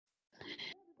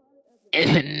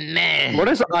Nah. What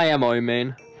does IMO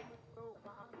mean?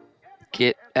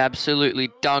 Get absolutely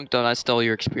dunked on. I stole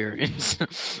your experience.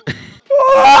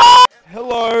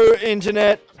 Hello,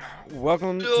 Internet.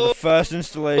 Welcome to the first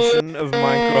installation of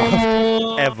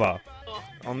Minecraft ever.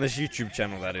 On this YouTube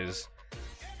channel, that is.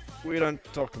 We don't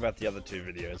talk about the other two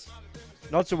videos.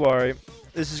 Not to worry,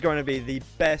 this is going to be the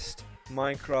best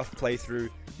Minecraft playthrough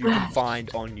you can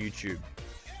find on YouTube.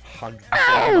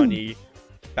 100% money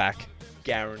back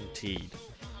guaranteed.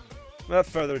 Without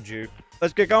further ado,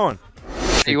 let's get going.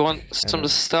 You want some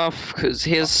stuff? Cause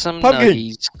here's some Pumpkin.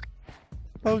 nuggies.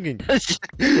 Pumpkin.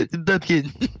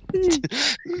 Pumpkin.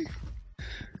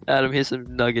 Adam, here's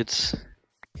some nuggets.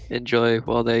 Enjoy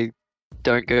while they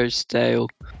don't go stale.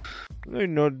 They're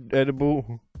not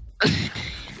edible.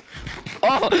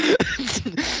 Oh!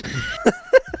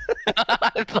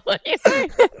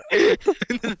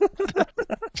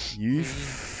 You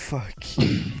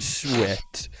fucking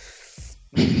sweat.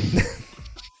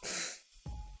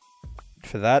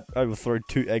 For that, I will throw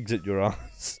 2 eggs at your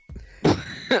ass.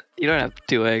 You don't have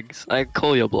 2 eggs. I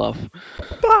call your bluff.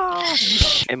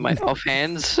 In my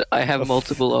offhands, I have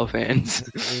multiple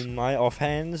offhands. In my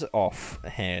offhands,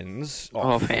 hands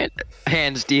off. Offhand.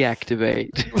 Hands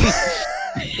deactivate.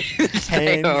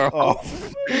 Hands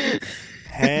off.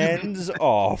 Hands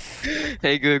off.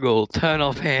 Hey Google, turn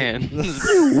off hands.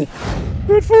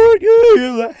 Good for you,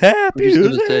 you're happy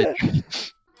as hell.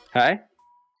 Hey?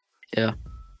 Yeah.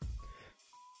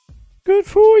 Good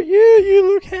for you,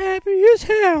 you look happy as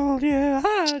hell, yeah.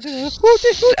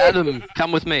 Adam,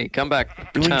 come with me. Come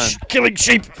back. Return. Killing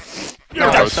sheep.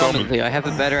 No, summon thee. I have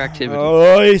a better activity.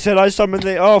 Oh, he said I summoned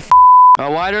the. Oh, Oh,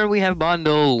 why don't we have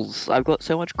bundles? I've got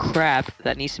so much crap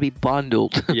that needs to be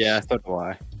bundled. Yeah, so do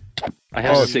I. I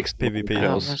have 6 PvP I'm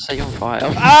hills. gonna set you on fire.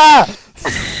 Ah!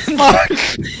 Fuck!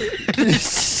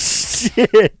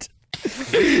 Shit!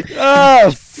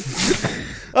 Ah!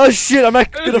 Oh shit! I'm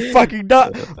actually gonna fucking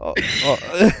die.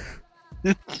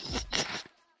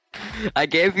 I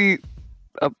gave you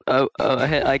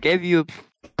I gave you a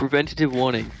preventative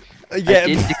warning. Yeah, I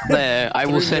did declare I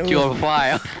will set you on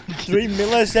fire. 3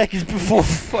 milliseconds before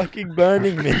fucking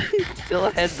burning me. Still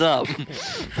a heads up.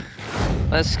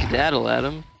 Let's skedaddle,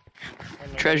 Adam.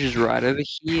 Treasure's right over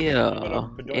here,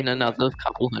 in another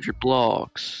couple hundred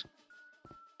blocks.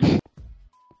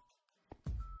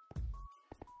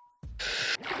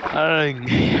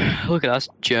 Look at us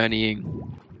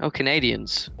journeying. Oh,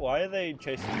 Canadians. Why are they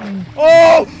chasing me?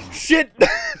 Oh shit!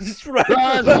 Just right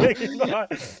Run!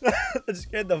 That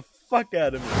scared the fuck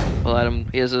out of me. Well, Adam,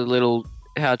 here's a little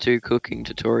how-to cooking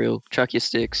tutorial. Chuck your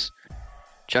sticks.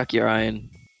 Chuck your iron.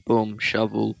 Boom,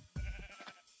 shovel.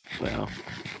 Wow.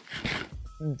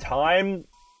 Time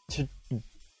to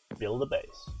build a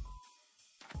base.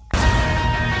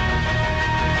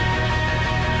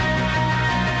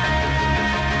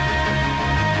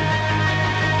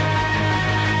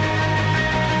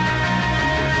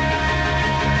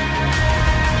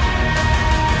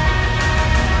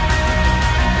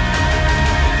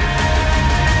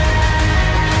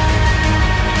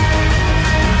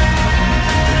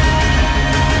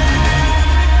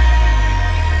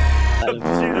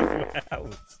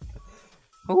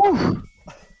 Ooh,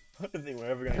 I don't think we're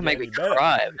ever gonna can make me get any better.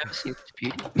 cry. I've never seen such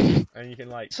beauty. And you can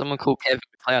like, Someone called Kevin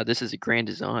McLeod. This is a grand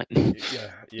design.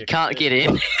 yeah, You can't get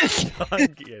in.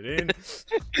 Can't get in.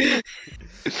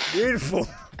 Beautiful.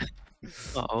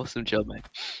 Oh, awesome job, mate.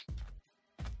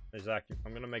 Exactly.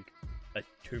 I'm gonna make like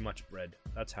too much bread.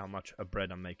 That's how much a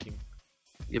bread I'm making.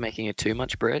 You're making it too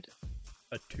much bread?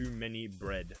 A too many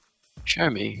bread. Show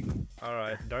me.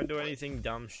 Alright, don't do anything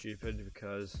dumb, stupid,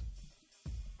 because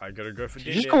I gotta go for Did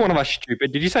dinner. you just call one of us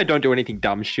stupid? Did you say don't do anything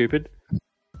dumb, stupid?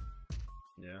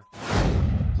 Yeah.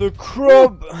 The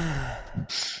CRUB!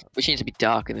 Which needs to be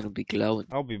dark and then it'll be glowing.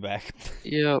 I'll be back.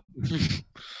 Yep.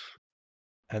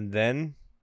 And then,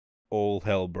 all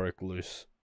hell broke loose.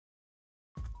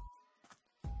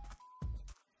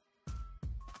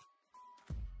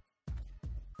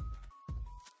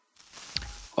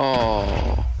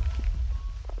 Oh.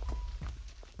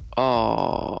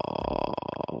 Oh.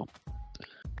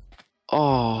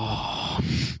 Oh.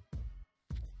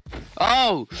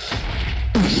 Oh!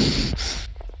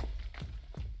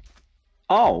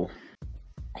 Oh.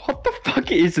 What the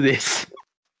fuck is this?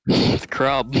 It's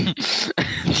CRUB.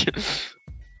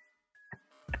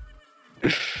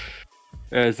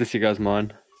 Is this your guys'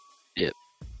 mine? Yep.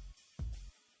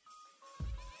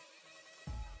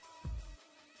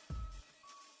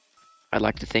 I'd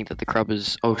like to think that the CRUB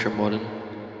is ultra modern,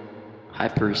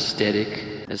 hyper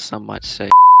aesthetic, as some might say.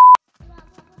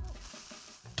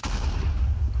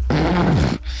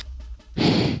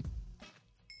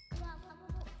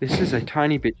 This is a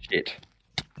tiny bit shit.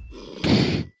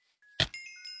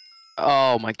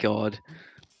 Oh my god.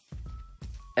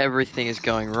 Everything is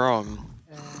going wrong.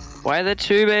 Why are there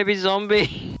two baby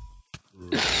zombies?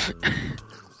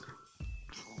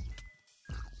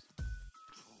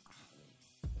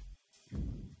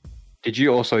 Did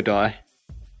you also die?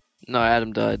 No,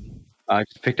 Adam died. I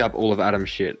just picked up all of Adam's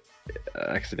shit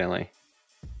accidentally.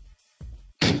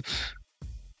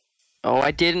 Oh, I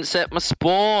didn't set my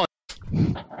spawn!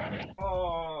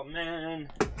 Oh man.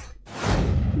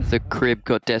 The crib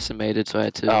got decimated, so I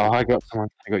had to... Oh, I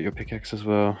got your pickaxe as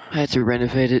well. I had to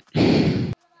renovate it.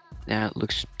 Now it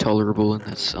looks tolerable, and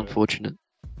that's unfortunate.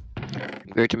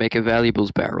 I'm going to make a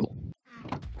valuables barrel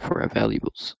for our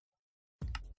valuables.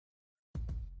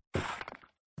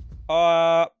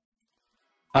 I'm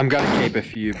gonna keep a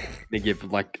few. They give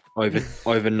like over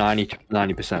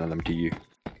 90% of them to you.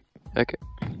 Okay.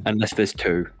 Unless there's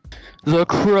two. The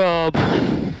CRUB!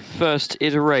 First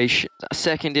iteration.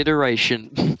 Second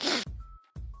iteration.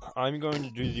 I'm going to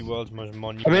do the world's most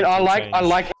monumental I mean, I change.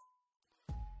 like.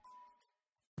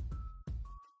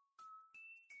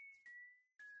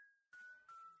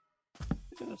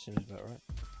 Yeah, that seems about right.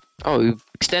 Oh,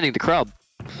 extending the CRUB.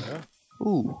 Yeah.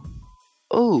 Ooh.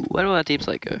 Ooh, where do our deep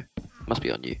slate go? Must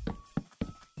be on you.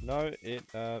 No, it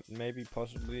maybe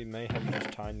possibly may have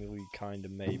just tinily kind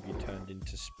of maybe turned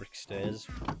into brick stairs.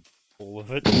 All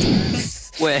of it.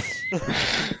 Where?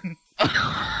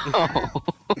 Oh.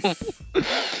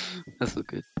 That's not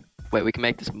good. Wait, we can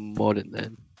make this modern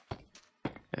then.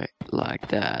 Okay, like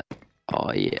that.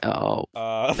 Oh yeah.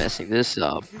 Oh, messing this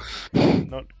up.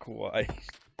 Not quite.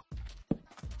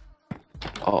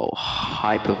 Oh,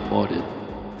 hyper modern.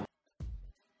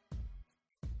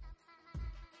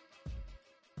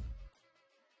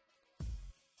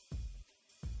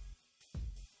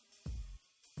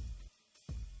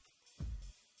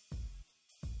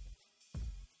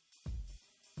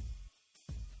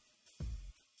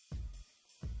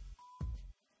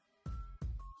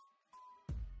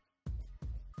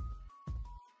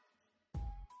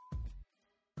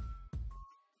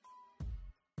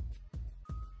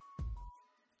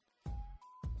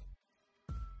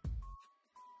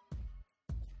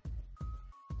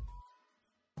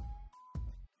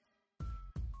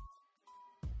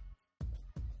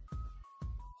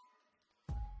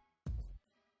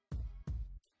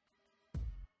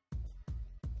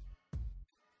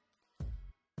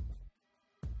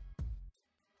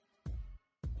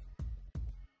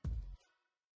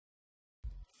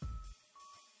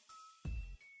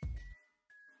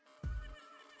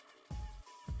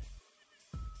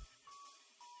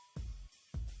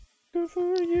 Good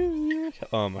for you.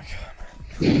 Oh my god.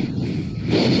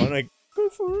 I'm gonna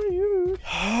good for you.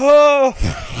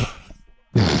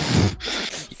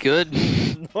 You good?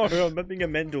 No, I'm having a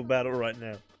mental battle right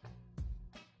now.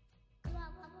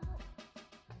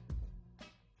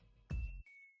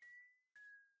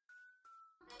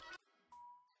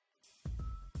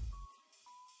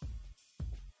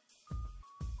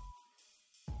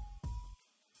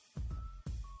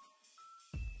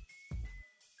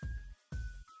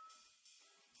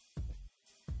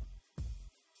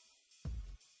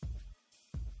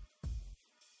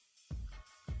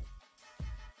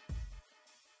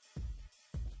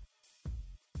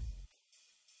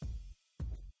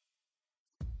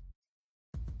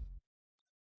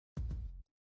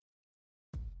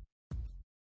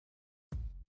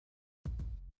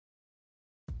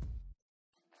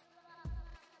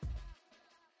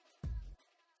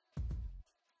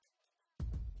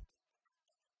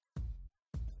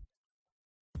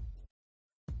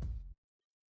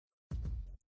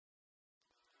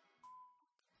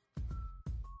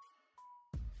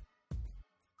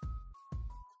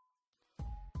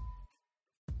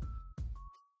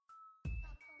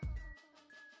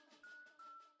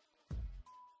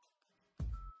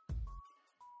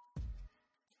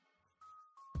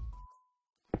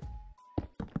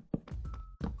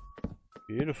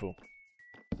 Beautiful.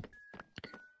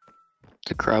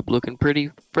 The CRUB looking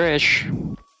pretty fresh.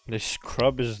 This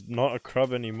CRUB is not a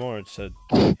CRUB anymore, it's a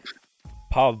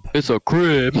pub. It's a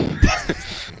crib.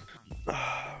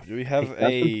 Do we have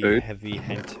a heavy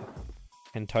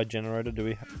hentai generator? Do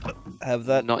we have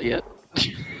that? Not yet.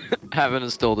 Haven't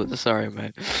installed it. Sorry,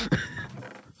 mate.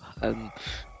 I'm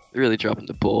really dropping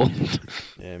the ball.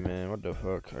 Yeah, man. What the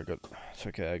fuck? It's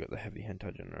okay. I got the heavy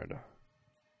hentai generator.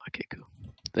 Okay, cool.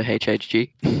 The HHG.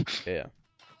 Yeah.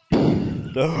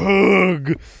 The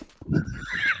hug.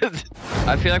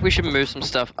 I feel like we should move some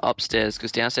stuff upstairs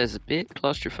because downstairs is a bit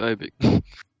claustrophobic.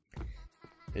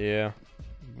 Yeah.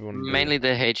 Mainly the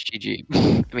HGG.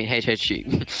 I mean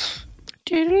HHG.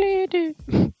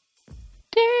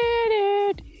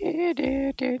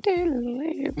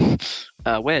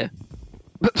 Where?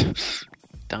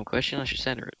 Dumb question. I should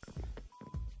center it.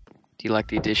 Do you like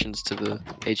the additions to the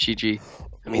HGG?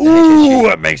 I mean, the Ooh,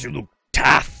 HGG. it makes you look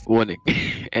tough. Warning.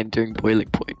 Entering boiling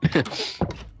point.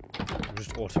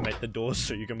 Just automate the doors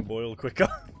so you can boil quicker.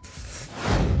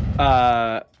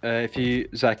 If you,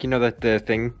 Zach, you know that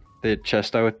the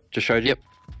chest I just showed you?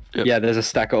 Yep. Yeah, there's a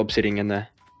stack of obsidian in there.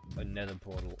 A nether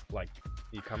portal. Like,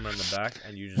 you come around the back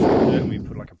and you just do it and we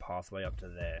put like a pathway up to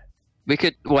there. We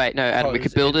could wait. No, Adam. We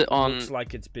could build it on. Looks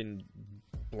like it's been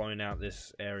blown out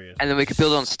this area. And then we could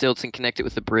build it on stilts and connect it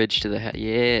with the bridge to the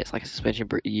yeah, it's like a suspension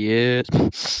bridge.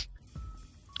 Yes.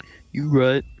 You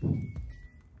right.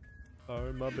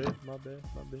 Oh, my bad.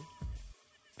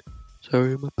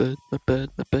 Sorry, my bad.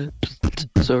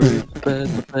 Sorry, my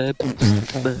bad.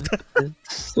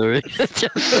 Sorry.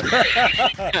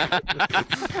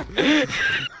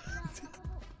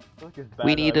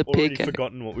 We need a pick. I've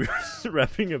forgotten what we were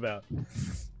rapping about.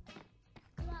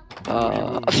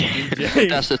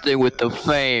 That's the thing with the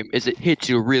fame, is it hits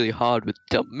you really hard with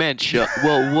dementia.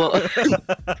 Whoa.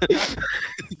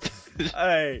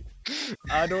 Hey,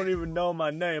 I don't even know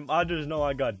my name. I just know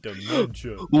I got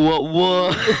dementia.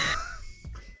 What?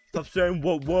 Stop saying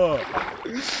what?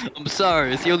 I'm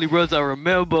sorry, it's the only words I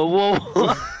remember.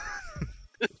 Whoa.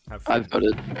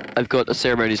 I've got a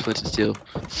ceremonious flint and steel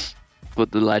for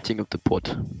the lighting of the pot.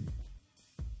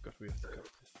 God, we have to cut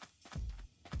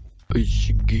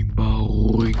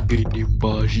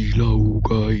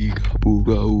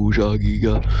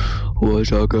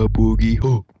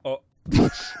Oh.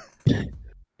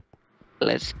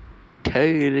 Let's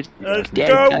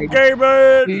go,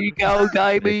 gaming! We go,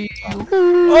 gaming!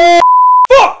 Oh,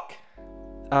 fuck!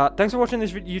 Thanks for watching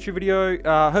this YouTube video.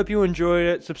 Hope you enjoyed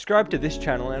it. Subscribe to this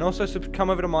channel and also come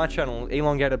over to my channel,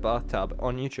 Elongated Bathtub,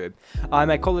 on YouTube. I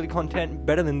make quality content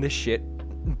better than this shit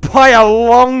by a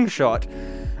long shot.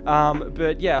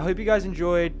 But yeah, I hope you guys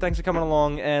enjoyed. Thanks for coming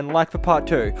along and like for part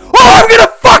 2. Oh, I'm gonna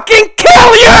fucking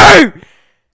kill you!